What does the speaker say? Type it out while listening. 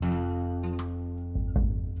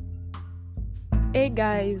Hey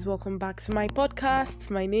guys, welcome back to my podcast.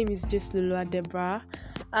 My name is just Lulua Debra,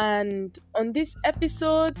 and on this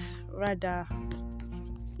episode, rather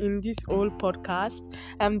in this whole podcast,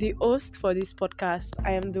 I'm the host for this podcast.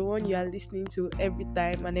 I am the one you are listening to every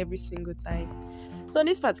time and every single time. So, on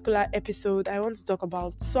this particular episode, I want to talk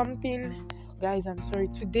about something. Guys, I'm sorry,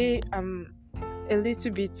 today I'm a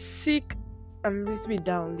little bit sick, I'm a little bit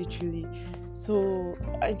down, literally. So,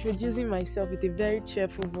 introducing myself with a very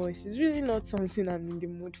cheerful voice is really not something I'm in the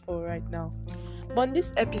mood for right now. But in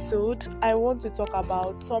this episode, I want to talk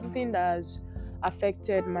about something that has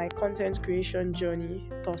affected my content creation journey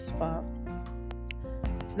thus far.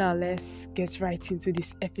 Now, let's get right into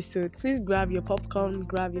this episode. Please grab your popcorn,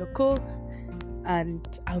 grab your Coke, and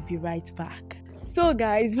I'll be right back. So,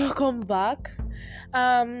 guys, welcome back.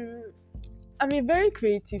 I'm a very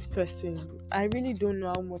creative person. I really don't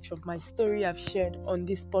know how much of my story I've shared on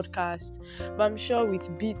this podcast, but I'm sure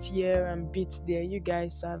with bits here and bits there, you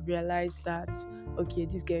guys have realized that, okay,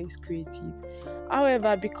 this girl is creative.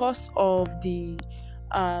 However, because of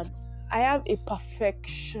I have a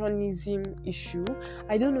perfectionism issue.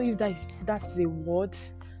 I don't know if that's a word,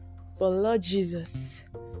 but Lord Jesus,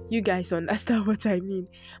 you guys understand what I mean.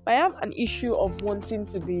 But I have an issue of wanting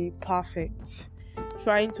to be perfect,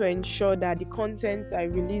 trying to ensure that the contents I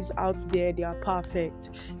release out there, they are perfect.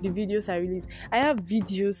 The videos I release, I have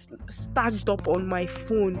videos stacked up on my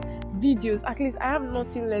phone. Videos, at least I have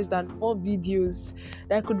nothing less than 4 videos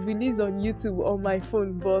that I could release on YouTube on my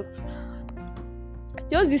phone, but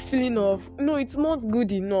just this feeling of, no, it's not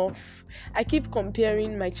good enough. I keep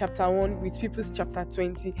comparing my chapter 1 with people's chapter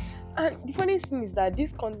 20. And the funny thing is that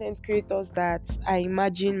these content creators that I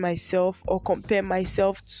imagine myself or compare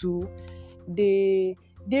myself to, they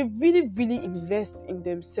really invest in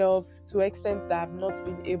themselves to an extent that I've not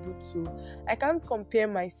been able to. I can't compare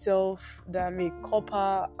myself that I'm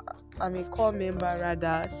a core member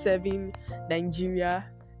rather, serving Nigeria.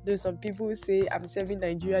 Though some people say I'm serving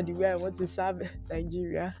Nigeria the way I want to serve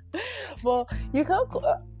Nigeria. But you can't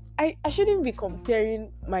I shouldn't be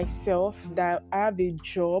comparing myself that I have a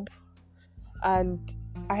job and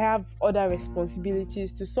I have other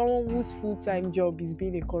responsibilities to someone whose full-time job is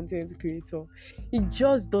being a content creator. It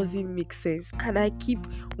just doesn't make sense, and I keep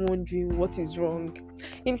wondering what is wrong.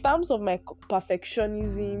 In terms of my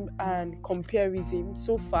perfectionism and comparison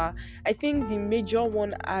so far, I think the major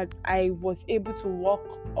one I was able to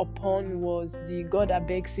work upon was the God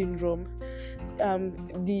abeg syndrome.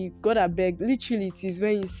 The God abeg, literally it is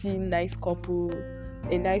when you see a nice couple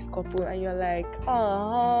and you're like,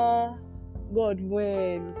 God,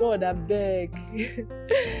 when? God, I beg.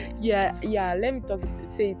 yeah, let me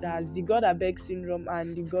say it as the God, I beg syndrome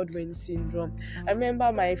and the God, when syndrome. I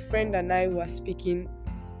remember my friend and I were speaking,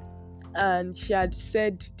 and she had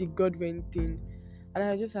said the God, when thing. And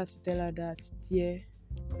I just had to tell her that, yeah,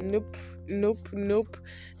 nope.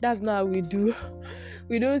 That's not how we do.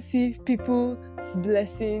 We don't see people's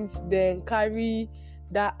blessings, then carry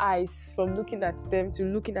that eyes from looking at them to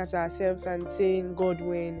looking at ourselves and saying God,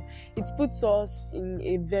 when. It puts us in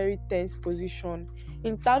a very tense position.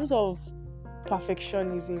 In terms of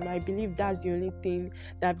perfectionism, I believe that's the only thing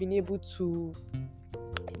that I've been able to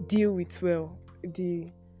deal with well.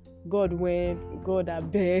 The God, when, God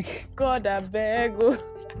abeg oh.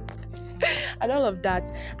 and all of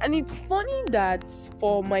that. And it's funny that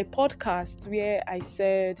for my podcast, where I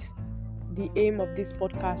said the aim of this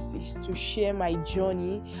podcast is to share my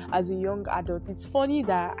journey as a young adult, it's funny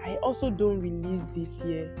that I also don't release this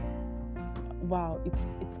year. Wow, it's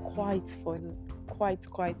quite funny, quite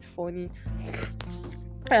funny.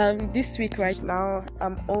 This week right now,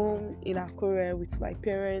 I'm home in Akure with my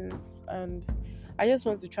parents, and I just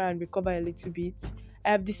want to try and recover a little bit.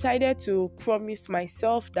 I have decided to promise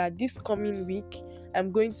myself that this coming week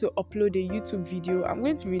I'm going to upload a YouTube video. I'm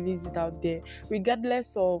going to release it out there,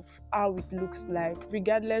 regardless of how it looks like,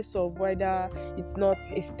 regardless of whether it's not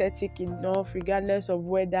aesthetic enough, regardless of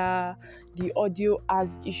whether the audio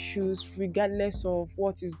has issues, regardless of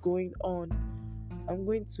what is going on. I'm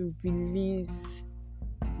going to release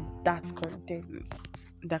that content,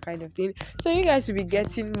 that kind of thing. So you guys will be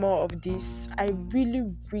getting more of this. I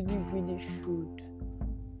really should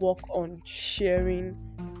work on sharing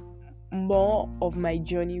more of my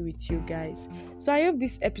journey with you guys. So I hope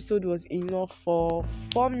this episode was enough for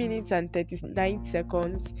 4 minutes and 39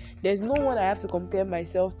 seconds. There's no one I have to compare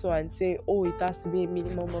myself to and say, oh, it has to be a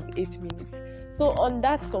minimum of 8 minutes. So on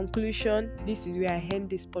that conclusion, this is where I end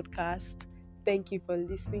this podcast. Thank you for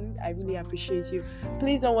listening. I really appreciate you.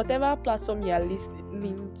 Please, on whatever platform you are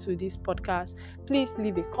listening to this podcast, please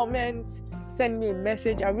leave a comment, send me a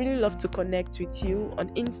message. I really love to connect with you. On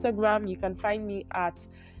Instagram, you can find me at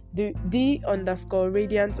the underscore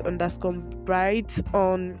radiant underscore bride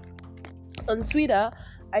on Twitter.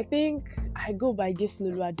 I think I go by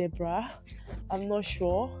Gislulua Deborah. I'm not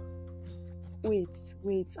sure. Wait,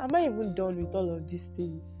 am I even done with all of these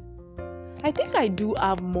things? I think I do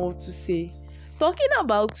have more to say. Talking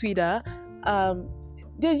about Twitter,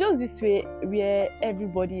 there's just this way where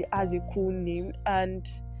everybody has a cool name, and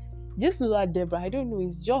Gislulua Deborah, I don't know,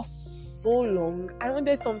 it's just so long. I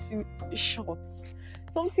wanted something short.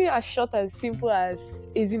 Something as short and simple as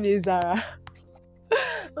Ezine Zara.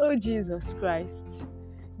 Oh, Jesus Christ.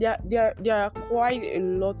 There are quite a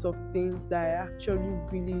lot of things that I actually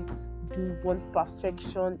really do want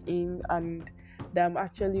perfection in, and that I'm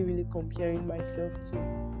actually really comparing myself to.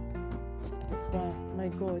 Wow, my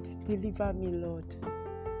God, deliver me, Lord.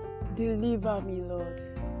 Deliver me, Lord.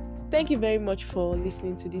 Thank you very much for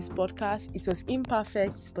listening to this podcast. It was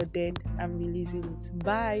imperfect, but then I'm releasing it.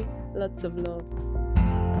 Bye. Lots of love.